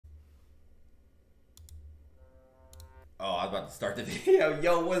Oh, I was about to start the video.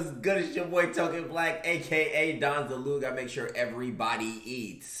 Yo, what's good? It's your boy Token Black, aka Don Zalug. I make sure everybody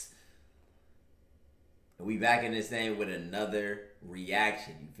eats. And we back in this thing with another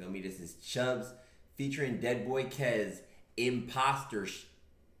reaction. You feel me? This is Chubbz featuring Dedboii Kez, Imposter,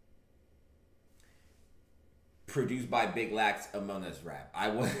 produced by Big LAX, Among Us Rap.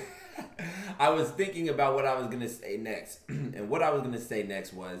 I was thinking about what I was gonna say next, and what I was gonna say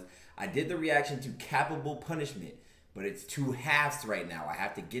next was I did the reaction to Capable Punishment, but it's two halves right now. I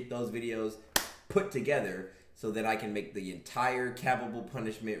have to get those videos put together so that I can make the entire Capable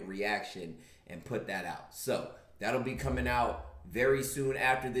Punishment reaction and put that out. So that'll be coming out very soon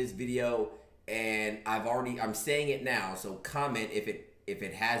after this video, and I'm saying it now. So comment if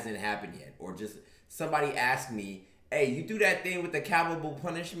it hasn't happened yet, or just somebody ask me, hey, you do that thing with the Capable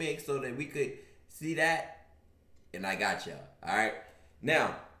Punishment so that we could see that, and I got y'all. All right.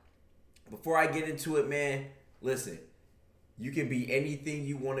 Now, before I get into it, man, listen, you can be anything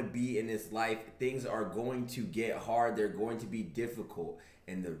you want to be in this life. Things are going to get hard. They're going to be difficult.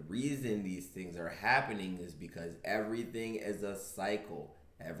 And the reason these things are happening is because everything is a cycle.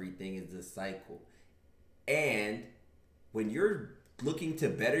 Everything is a cycle. And when you're looking to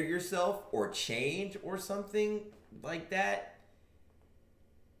better yourself or change or something like that,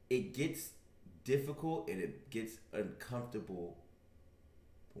 it gets difficult and it gets uncomfortable.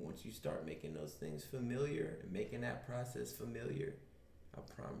 But once you start making those things familiar and making that process familiar, I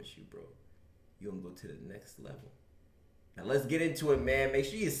promise you, bro, you're gonna go to the next level. Now let's get into it, man. Make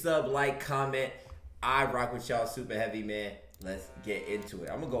sure you sub, like, comment. I rock with y'all super heavy, man. Let's get into it.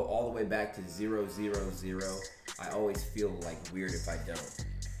 I'm gonna go all the way back to 000. I always feel like weird if I don't.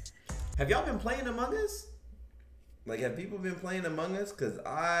 Have y'all been playing Among Us? Like, have people been playing Among Us? Cause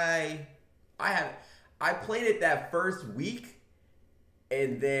I played it that first week.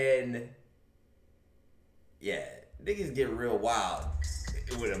 And then, yeah, niggas get real wild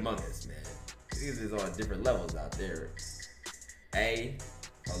with Among Us, man. Niggas is on different levels out there. Hey,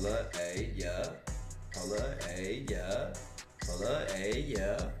 holla, hey, yeah. Holla, hey, yeah. Holla, hey,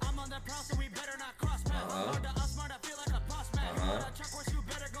 yeah. I'm on that process, we better not cross, man. Hard to us, smart, I feel like a boss, man. You want a truck horse, you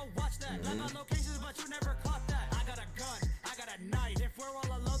better go watch that. Got on locations, but you never caught that. I got a gun, I got a knife. If we're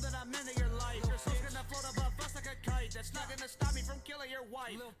all alone, then I'm into your life. Your soul's gonna float above us like a kite. That's not gonna stop me from killing your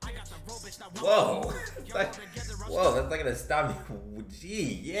wife. I got the robish, now whoa. Whoa, that's not gonna stop me.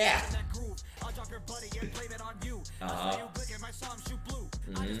 Gee, yeah. I'll drop your buddy and blame it on you. You blick and my son shoot blue.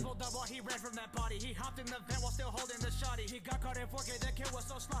 I just pulled up while he ran from that body. He hopped in the van while still holding the shotty. He got caught in 4K, that kid was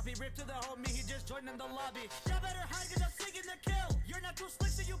so sloppy. Ripped to the homie, he just joined in the lobby. Y'all better hide cause I'm seeking the kill. You're not too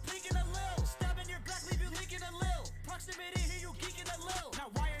slick so you peeking a lil. Stabbing your back, leave you leaking a lil. Proximity, here you geeking a lil.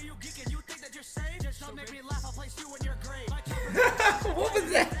 Now why are you geeking? You think that you're safe? Just don't make me laugh, I'll place you in your grave. What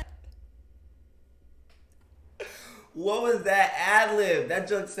was that? What was that ad-lib? That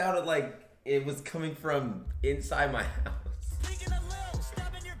joke sounded like it was coming from inside my house.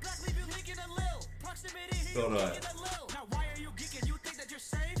 Hold on.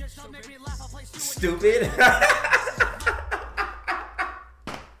 Stupid.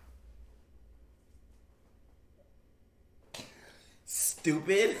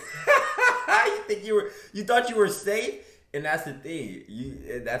 Stupid. You thought you were safe? And that's the thing.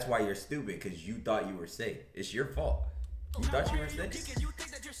 That's why you're stupid, because you thought you were safe. It's your fault. You thought you were safe?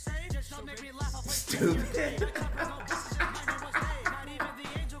 Stupid.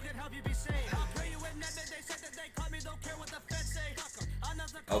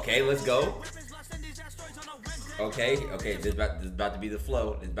 Okay, let's go. Okay, this is about to be the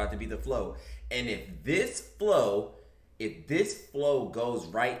flow. It's about to be the flow. And if this flow goes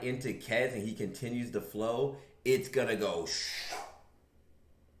right into Kez and he continues the flow, it's gonna go.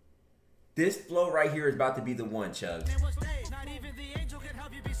 This flow right here is about to be the one, Chubbz.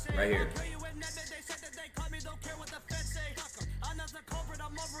 Right here.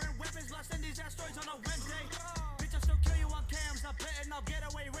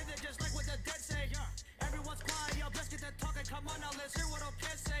 Everyone's quiet, y'all best get that talking. Come on now, let's hear what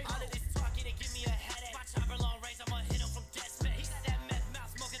Kez say. All of this talking to give me a headache. My chopper long range, I'm gonna hit him from dead space. He said that meth mouth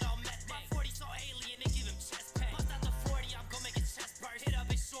smoking all meth. My 40 saw alien and give him chest pain. Bust out the 40, I'm gonna make a chest burst. Hit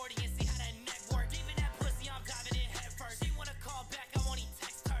up his shorty and see how that neck work. Even that pussy, I'm diving in head first. She wanna call back, I won't even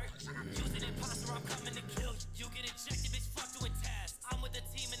text her. Using imposter, I'm coming to kill you. You get ejected, bitch, fuck doing tasks. I'm with the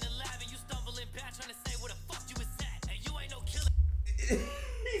team in the lab and you stumbling back trying to say where the fuck you was at. And you ain't no killer.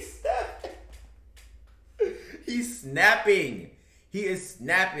 He's snapping. He is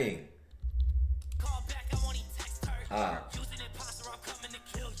snapping.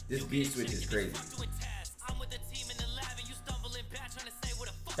 This beat switch is crazy.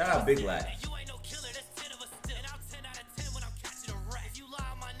 Shout out Big LAX.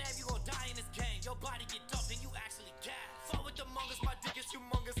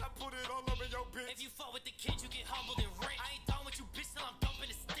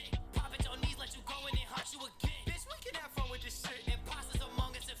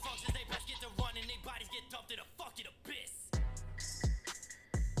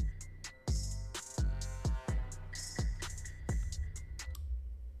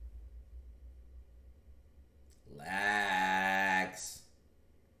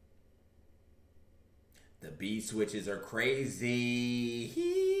 beat switches are crazy.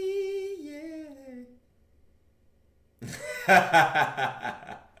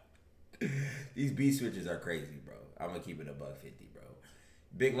 Yeah. These beat switches are crazy, bro. I'm gonna keep it $150, bro.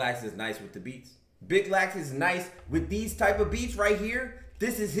 Big Lax is nice with the beats. Big Lax is nice with these type of beats right here.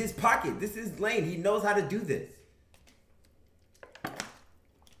 This is his pocket. This is lane. He knows how to do this.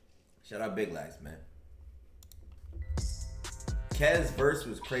 Shout out Big Lax, man. Kez verse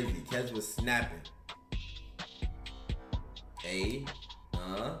was crazy. Kez was snapping. Hey,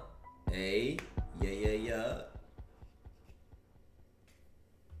 yeah.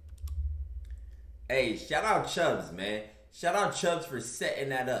 Hey, shout out Chubbz, man. Shout out Chubbz for setting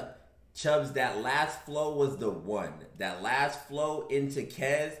that up. Chubbz, that last flow was the one. That last flow into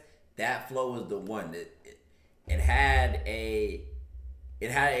Kez, that flow was the one. It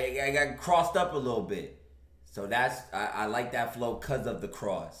got crossed up a little bit. So I like that flow because of the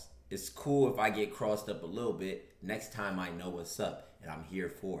cross. It's cool if I get crossed up a little bit. Next time I know what's up and I'm here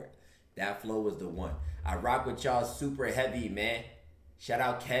for it. That flow was the one. I rock with y'all super heavy, man. Shout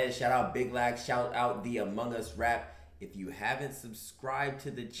out Kez, shout out Big Lax, shout out the Among Us rap. If you haven't subscribed to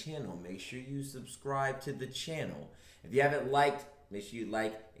the channel, make sure you subscribe to the channel. If you haven't liked, make sure you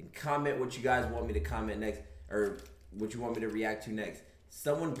like and comment what you guys want me to comment next, or what you want me to react to next.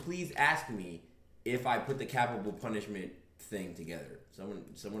 Someone please ask me if I put the capital punishment thing together.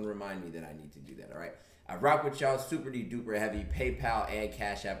 Someone remind me that I need to do that, all right? I rock with y'all super duper heavy. PayPal and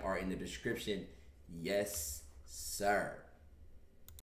Cash App are in the description. Yes, sir.